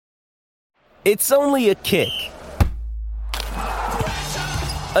It's only a kick,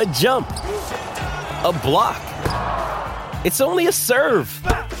 a jump, a block. It's only a serve.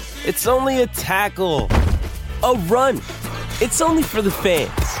 It's only a tackle, a run. It's only for the fans.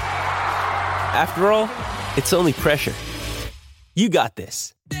 After all, it's only pressure. You got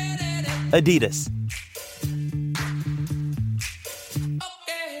this. Adidas.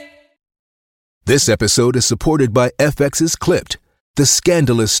 This episode is supported by FX's Clipped, the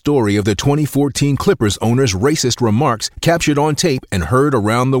scandalous story of the 2014 Clippers owner's racist remarks captured on tape and heard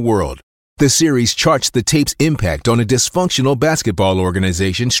around the world. The series charts the tape's impact on a dysfunctional basketball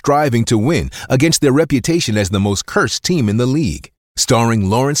organization striving to win against their reputation as the most cursed team in the league. Starring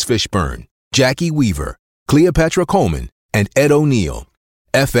Lawrence Fishburne, Jackie Weaver, Cleopatra Coleman, and Ed O'Neill.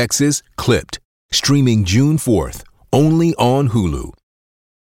 FX's Clipped, streaming June 4th, only on Hulu.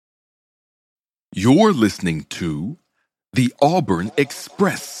 You're listening to The Auburn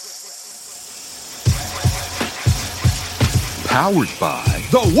Express. Powered by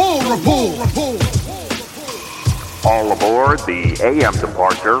The War Report. All aboard the AM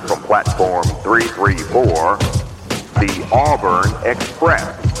departure from platform 334, The Auburn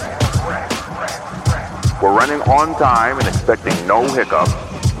Express. We're running on time and expecting no hiccups.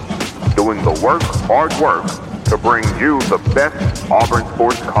 Doing the work, hard work, to bring you the best Auburn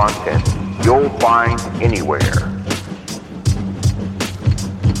sports content you'll find anywhere.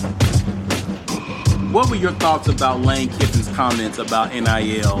 What were your thoughts about Lane Kiffin's comments about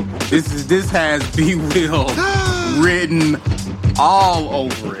NIL? This has B. Will written all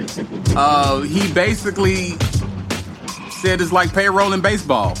over it. He basically said it's like payroll in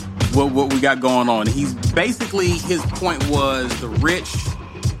baseball. What we got going on. He's basically, his point was the rich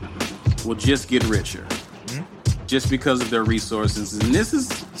will just get richer just because of their resources. And this is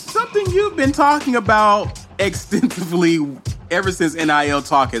something you've been talking about extensively ever since NIL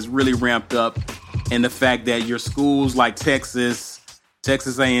talk has really ramped up. And the fact that your schools like Texas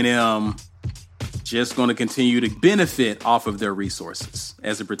A&M, just going to continue to benefit off of their resources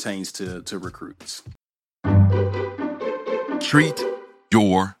as it pertains to recruits. Treat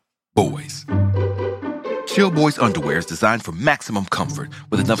your boys. Chill Boys underwear is designed for maximum comfort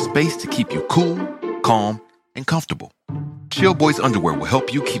with enough space to keep you cool, calm, and comfortable. Chill Boys underwear will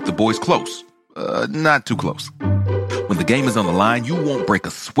help you keep the boys close. Not too close. When the game is on the line, you won't break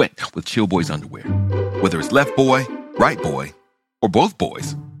a sweat with Chill Boys underwear. Whether it's left boy, right boy, or both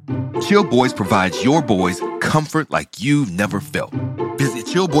boys, Chill Boys provides your boys comfort like you've never felt. Visit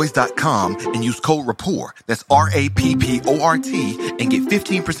chillboys.com and use code RAPPORT, that's RAPPORT, and get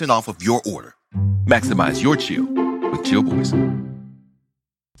 15% off of your order. Maximize your chill with Chill Boys.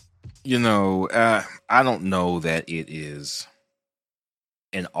 You know, I don't know that it is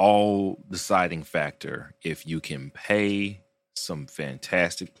an all-deciding factor if you can pay some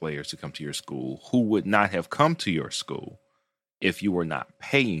fantastic players to come to your school who would not have come to your school if you were not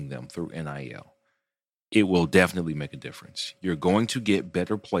paying them through NIL. It will definitely make a difference. You're going to get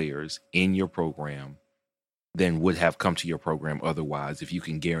better players in your program than would have come to your program otherwise if you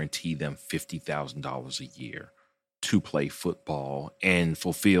can guarantee them $50,000 a year to play football and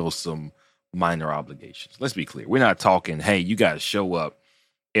fulfill some minor obligations. Let's be clear. We're not talking, hey, you got to show up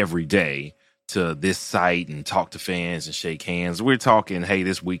every day to this site and talk to fans and shake hands. We're talking, hey,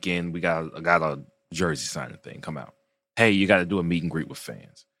 this weekend we got a jersey signing thing. Come out. Hey, you got to do a meet and greet with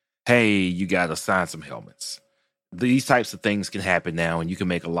fans. Hey, you got to sign some helmets. These types of things can happen now and you can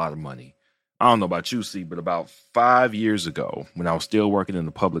make a lot of money. I don't know about you, C, but about 5 years ago, when I was still working in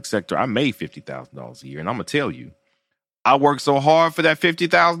the public sector, I made $50,000 a year. And I'm going to tell you, I worked so hard for that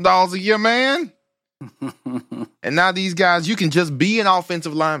 $50,000 a year, man. And now these guys, you can just be an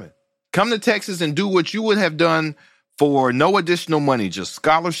offensive lineman. Come to Texas and do what you would have done for no additional money, just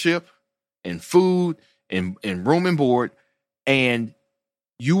scholarship and food and room and board. And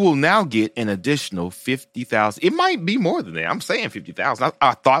you will now get an additional $50,000. It might be more than that. I'm saying $50,000.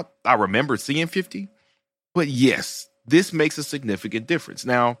 I thought I remember seeing 50. But yes, this makes a significant difference.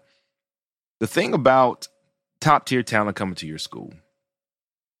 Now, the thing about top-tier talent coming to your school,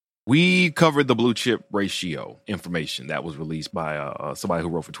 we covered the blue chip ratio information that was released by somebody who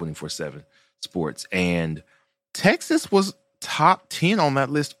wrote for 24/7 Sports. And Texas was top 10 on that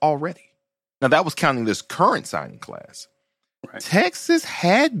list already. Now, that was counting this current signing class. Right. Texas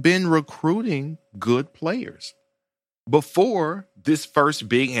had been recruiting good players before this first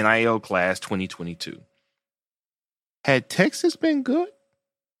big NIL class 2022. Had Texas been good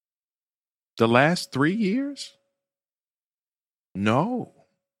the last 3 years? No,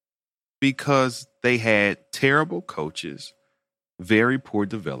 because they had terrible coaches, very poor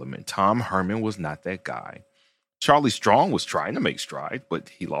development. Tom Herman was not that guy. Charlie Strong was trying to make stride, but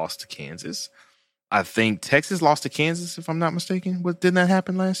he lost to Kansas. I think Texas lost to Kansas, if I'm not mistaken. Didn't that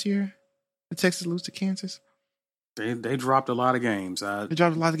happen last year? Did Texas lose to Kansas? They dropped a lot of games. They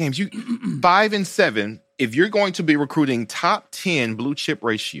dropped a lot of games. 5-7. If you're going to be recruiting top 10 blue chip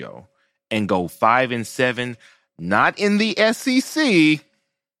ratio and go 5-7, not in the SEC,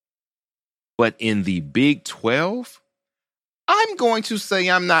 but in the Big 12, I'm going to say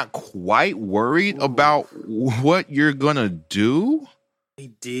I'm not quite worried about what you're going to do. They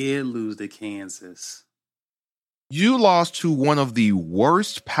did lose to Kansas. You lost to one of the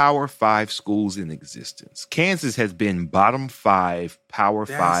worst Power 5 schools in existence. Kansas has been bottom 5 Power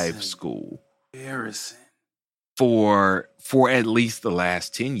 5 school. Embarrassing. For at least the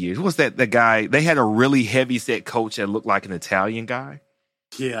last 10 years. Who was that? The guy, they had a really heavy set coach that looked like an Italian guy.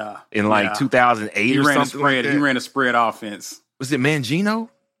 Yeah. In 2008 or something like that. He ran a spread offense. Was it Mangino?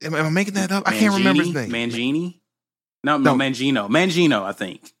 Am I making that up? I can't remember his name. Mangini? No, Mangino. Mangino, I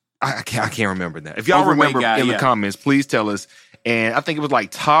think. I can't remember that. If y'all remember in the comments, please tell us. And I think it was like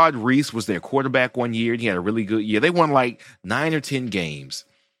Todd Reese was their quarterback one year. And he had a really good year. They won like 9 or 10 games.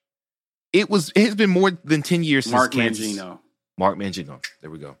 It has been more than 10 years since Kansas. Mark Mangino. There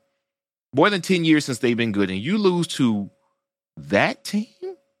we go. More than 10 years since they've been good. And you lose to that team?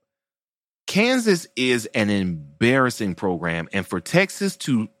 Kansas is an embarrassing program. And for Texas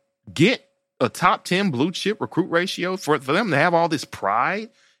to get a top 10 blue chip recruit ratio, for them to have all this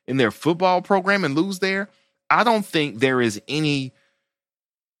pride in their football program and lose there, I don't think there is any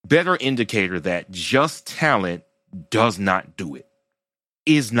better indicator that just talent does not do it.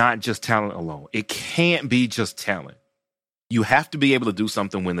 Is not just talent alone. It can't be just talent. You have to be able to do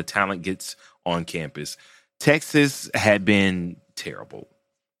something when the talent gets on campus. Texas had been terrible.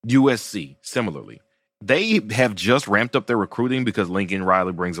 USC, similarly. They have just ramped up their recruiting because Lincoln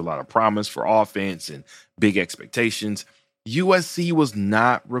Riley brings a lot of promise for offense and big expectations. USC was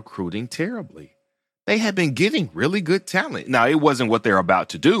not recruiting terribly. They had been getting really good talent. Now, it wasn't what they're about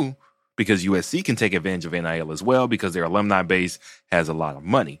to do because USC can take advantage of NIL as well because their alumni base has a lot of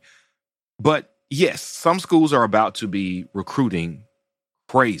money. But yes, some schools are about to be recruiting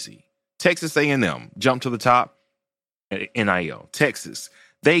crazy. Texas A&M jumped to the top at NIL. Texas,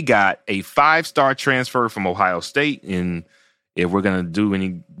 they got a 5-star transfer from Ohio State. And if we're going to do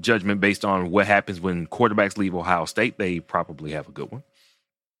any judgment based on what happens when quarterbacks leave Ohio State, they probably have a good one.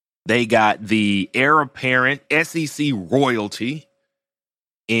 They got the heir apparent SEC royalty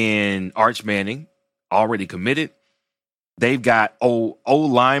in Arch Manning, already committed. They've got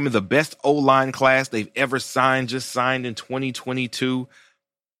O-lineman, the best O-line class they've ever signed, just signed in 2022.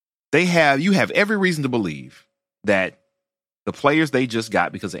 You have every reason to believe that the players they just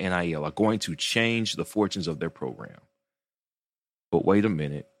got because of NIL are going to change the fortunes of their program. But wait a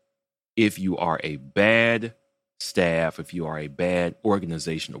minute. If you are a bad staff, if you are a bad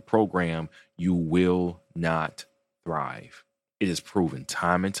organizational program, you will not thrive. It is proven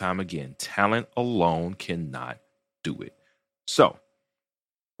time and time again. Talent alone cannot do it. So,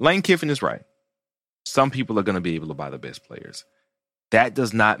 Lane Kiffin is right. Some people are going to be able to buy the best players. That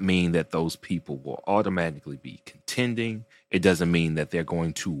does not mean that those people will automatically be contending. It doesn't mean that they're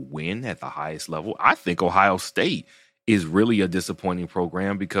going to win at the highest level. I think Ohio State is really a disappointing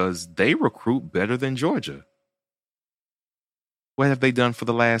program because they recruit better than Georgia. What have they done for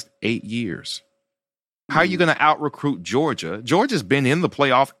the last 8 years? How are you going to out-recruit Georgia? Georgia's been in the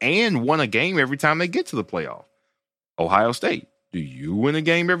playoff and won a game every time they get to the playoff. Ohio State, do you win a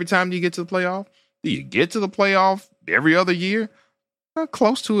game every time you get to the playoff? Do you get to the playoff every other year? Not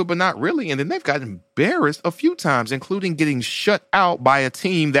close to it, but not really. And then they've got embarrassed a few times, including getting shut out by a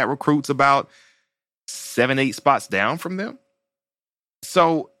team that recruits about 7-8 spots down from them.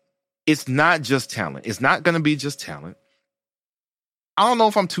 So it's not just talent. It's not going to be just talent. I don't know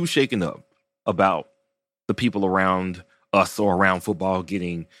if I'm too shaken up about the people around us or around football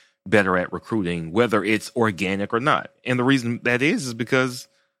getting better at recruiting, whether it's organic or not. And the reason that is because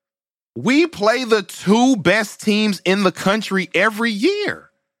we play the 2 best teams in the country every year.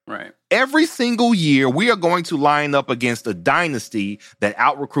 Right. Every single year, we are going to line up against a dynasty that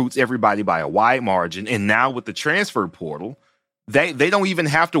out-recruits everybody by a wide margin. And now with the transfer portal, they don't even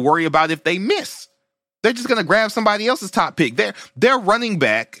have to worry about if they miss. They're just going to grab somebody else's top pick. Their running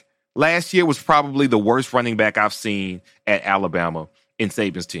back last year was probably the worst running back I've seen at Alabama in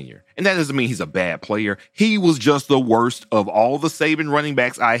Saban's tenure. And that doesn't mean he's a bad player. He was just the worst of all the Saban running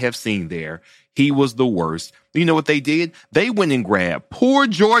backs I have seen there. He was the worst. You know what they did? They went and grabbed poor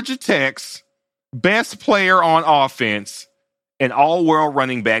Georgia Tech's best player on offense, an all-world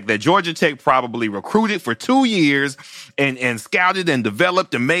running back that Georgia Tech probably recruited for 2 years and scouted and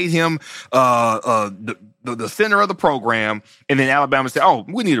developed and made him the center of the program, and then Alabama say, oh,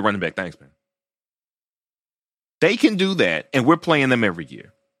 we need a running back. Thanks, man. They can do that, and we're playing them every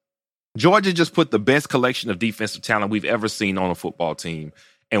year. Georgia just put the best collection of defensive talent we've ever seen on a football team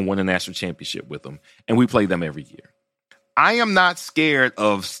and won a national championship with them, and we play them every year. I am not scared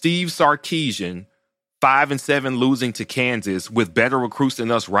of Steve Sarkisian 5-7 losing to Kansas with better recruits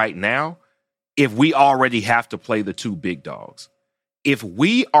than us right now if we already have to play the two big dogs. If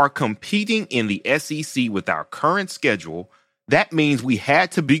we are competing in the SEC with our current schedule, that means we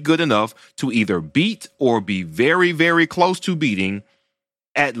had to be good enough to either beat or be very, very close to beating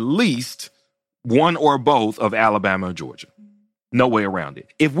at least one or both of Alabama or Georgia. No way around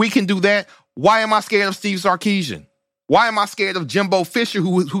it. If we can do that, why am I scared of Steve Sarkisian? Why am I scared of Jimbo Fisher,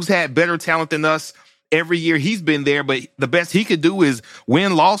 who's had better talent than us every year he's been there, but the best he could do is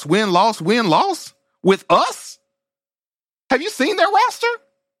win, loss, win, loss, win, loss with us? Have you seen their roster?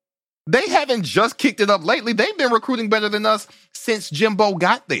 They haven't just kicked it up lately. They've been recruiting better than us since Jimbo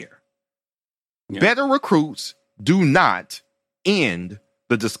got there. Yeah. Better recruits do not end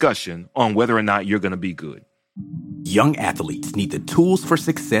the discussion on whether or not you're going to be good. Young athletes need the tools for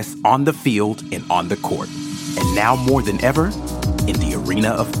success on the field and on the court. And now more than ever, in the arena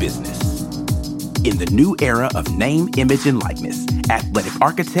of business. In the new era of name, image, and likeness, Athletic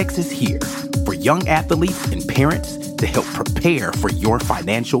Architects is here for young athletes and parents to help prepare for your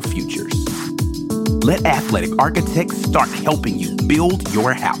financial futures. Let Athletic Architects start helping you build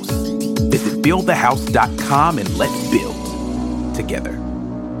your house. Visit buildthehouse.com and let's build together.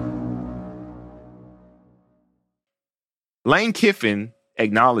 Lane Kiffin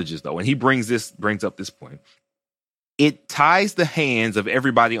acknowledges, though, and he brings up this point, it ties the hands of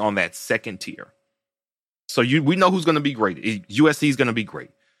everybody on that second tier. So we know who's going to be great. USC is going to be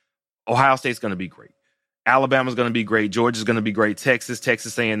great. Ohio State's going to be great. Alabama's going to be great. Georgia's going to be great.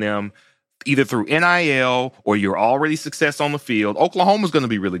 Texas A&M, either through NIL or you're already success on the field. Oklahoma's going to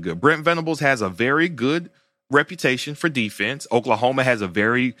be really good. Brent Venables has a very good reputation for defense. Oklahoma has a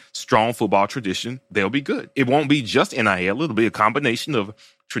very strong football tradition. They'll be good. It won't be just NIL. It'll be a combination of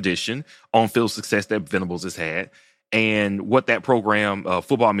tradition, on-field success that Venables has had, and what that program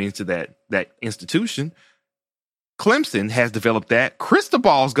football means to that institution. Clemson has developed that.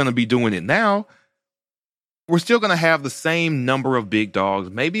 Cristobal is going to be doing it now. We're still going to have the same number of big dogs,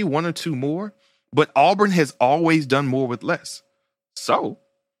 maybe one or two more, but Auburn has always done more with less. So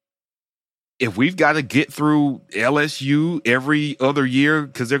if we've got to get through LSU every other year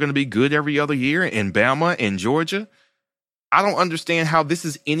because they're going to be good every other year, and Bama and Georgia, I don't understand how this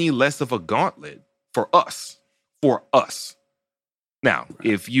is any less of a gauntlet for us. Now,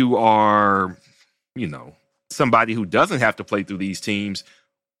 if you are, somebody who doesn't have to play through these teams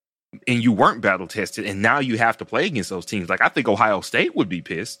and you weren't battle tested and now you have to play against those teams, like I think Ohio State would be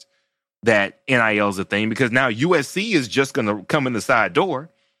pissed that NIL is a thing because now USC is just going to come in the side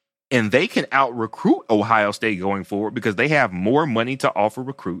door and they can out-recruit Ohio State going forward because they have more money to offer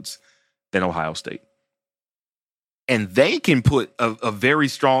recruits than Ohio State. And they can put a very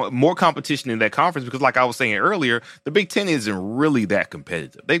strong, more competition in that conference because like I was saying earlier, the Big Ten isn't really that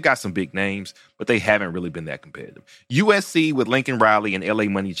competitive. They've got some big names, but they haven't really been that competitive. USC with Lincoln Riley and LA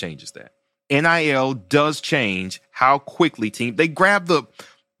Money changes that. NIL does change how quickly they grab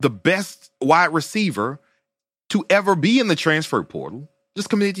the best wide receiver to ever be in the transfer portal. Just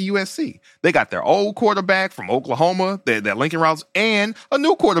committed to USC. They got their old quarterback from Oklahoma, that Lincoln Riley, and a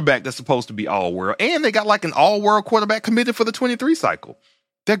new quarterback that's supposed to be all-world. And they got like an all-world quarterback committed for the 23 cycle.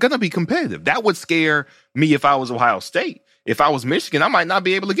 They're going to be competitive. That would scare me if I was Ohio State. If I was Michigan, I might not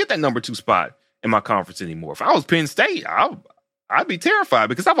be able to get that number 2 spot in my conference anymore. If I was Penn State, I'd be terrified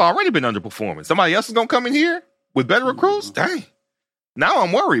because I've already been underperforming. Somebody else is going to come in here with better recruits? Dang. Now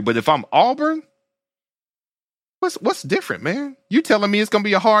I'm worried. But if I'm Auburn, what's different, man? You telling me it's going to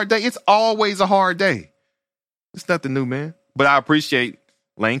be a hard day? It's always a hard day. It's nothing new, man. But I appreciate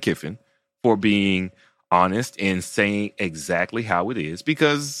Lane Kiffin for being honest and saying exactly how it is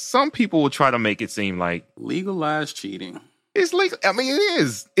because some people will try to make it seem like legalized cheating. It's legal. I mean, it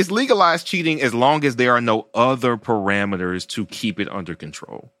is. It's legalized cheating as long as there are no other parameters to keep it under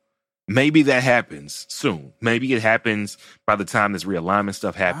control. Maybe that happens soon. Maybe it happens by the time this realignment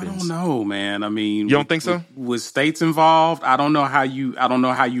stuff happens. I don't know, man. I mean, you don't think so? With states involved, I don't know how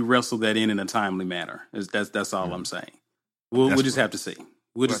you wrestle that in a timely manner. That's all I'm saying. We'll just have to see.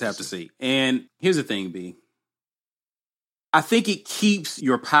 We'll just have to see. And here's the thing, B. I think it keeps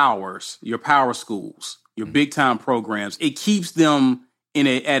your power schools, your big time programs. It keeps them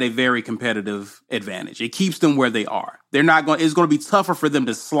at a very competitive advantage. It keeps them where they are. It's going to be tougher for them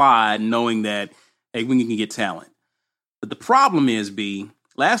to slide knowing that, hey, we can get talent. But the problem is, B,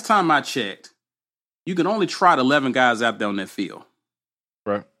 last time I checked, you can only trot 11 guys out there on that field.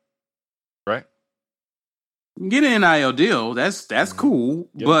 Right. You can get an NIL deal. That's cool.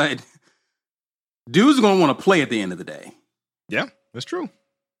 Yep. But dudes are going to want to play at the end of the day. Yeah, that's true.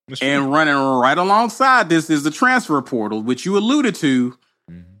 And running right alongside this is the transfer portal, which you alluded to.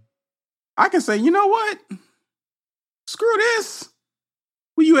 Mm-hmm. I can say, you know what? Screw this.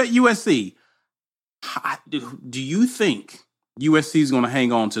 Well, you at USC. Do you think USC is going to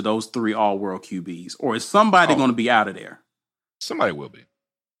hang on to those 3 all-world QBs? Or is somebody going to be out of there? Somebody will be.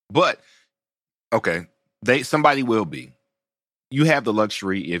 But, okay, somebody will be. You have the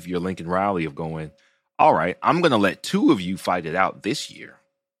luxury, if you're Lincoln Riley, of going, all right, I'm going to let 2 of you fight it out this year.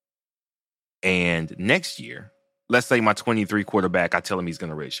 And next year, let's say my 23 quarterback, I tell him he's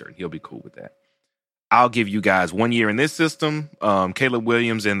going to redshirt. He'll be cool with that. I'll give you guys 1 year in this system. Caleb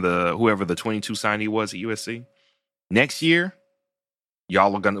Williams and whoever the 22 signee was at USC. Next year,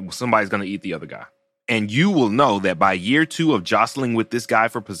 somebody's gonna eat the other guy. And you will know that by year 2 of jostling with this guy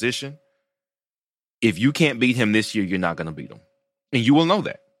for position, if you can't beat him this year, you're not gonna beat him. And you will know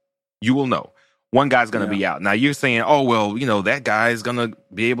that. You will know. One guy's gonna be out. Now you're saying, oh, well, that guy is gonna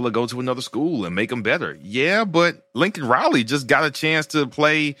be able to go to another school and make him better. Yeah, but Lincoln Riley just got a chance to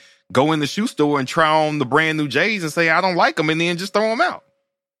go in the shoe store and try on the brand new J's and say, I don't like them, and then just throw them out.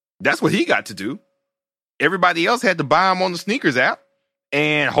 That's what he got to do. Everybody else had to buy them on the sneakers app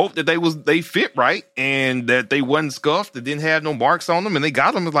and hope that they fit right and that they wasn't scuffed, that didn't have no marks on them, and they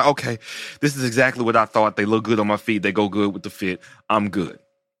got them. It's like, okay, this is exactly what I thought. They look good on my feet. They go good with the fit. I'm good.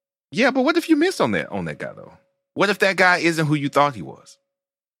 Yeah, but what if you miss on that guy, though? What if that guy isn't who you thought he was?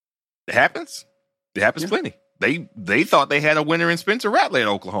 It happens. It happens plenty. They thought they had a winner in Spencer Rattler at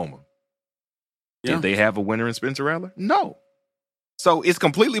Oklahoma. Yeah. Did they have a winner in Spencer Rattler? No. So it's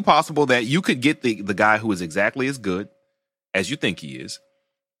completely possible that you could get the guy who is exactly as good as you think he is.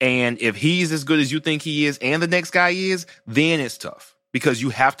 And if he's as good as you think he is and the next guy is, then it's tough because you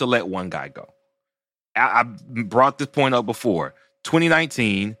have to let one guy go. I brought this point up before.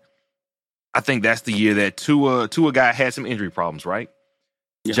 2019, I think that's the year that Tua guy had some injury problems, right?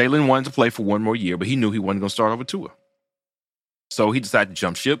 Yeah. Jalen wanted to play for 1 more year, but he knew he wasn't going to start over Tua. So he decided to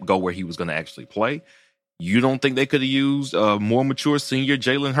jump ship, go where he was going to actually play. You don't think they could have used a more mature senior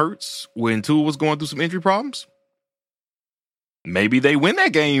Jalen Hurts when Tua was going through some injury problems? Maybe they win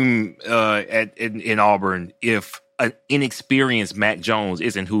that game in Auburn if an inexperienced Mac Jones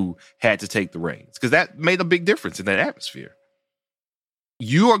isn't who had to take the reins, because that made a big difference in that atmosphere.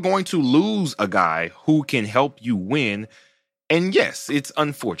 You are going to lose a guy who can help you win. And yes, it's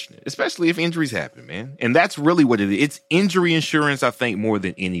unfortunate, especially if injuries happen, man. And that's really what it is. It's injury insurance, I think, more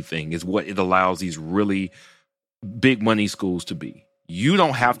than anything, is what it allows these really big money schools to be. You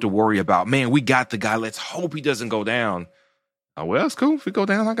don't have to worry about, man, we got the guy. Let's hope he doesn't go down. Oh, well, it's cool. If we go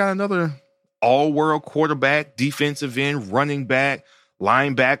down, I got another all-world quarterback, defensive end, running back,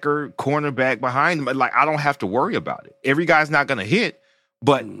 linebacker, cornerback behind him. Like, I don't have to worry about it. Every guy's not going to hit.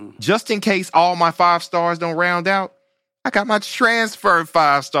 But just in case all my 5 stars don't round out, I got my transfer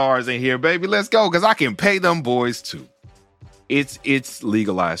 5 stars in here, baby. Let's go, because I can pay them boys too. It's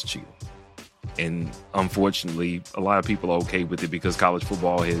legalized cheating. And unfortunately, a lot of people are okay with it because college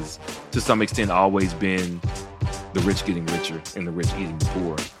football has, to some extent, always been the rich getting richer and the rich eating the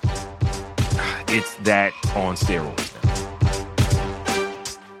poor. It's that on steroids now.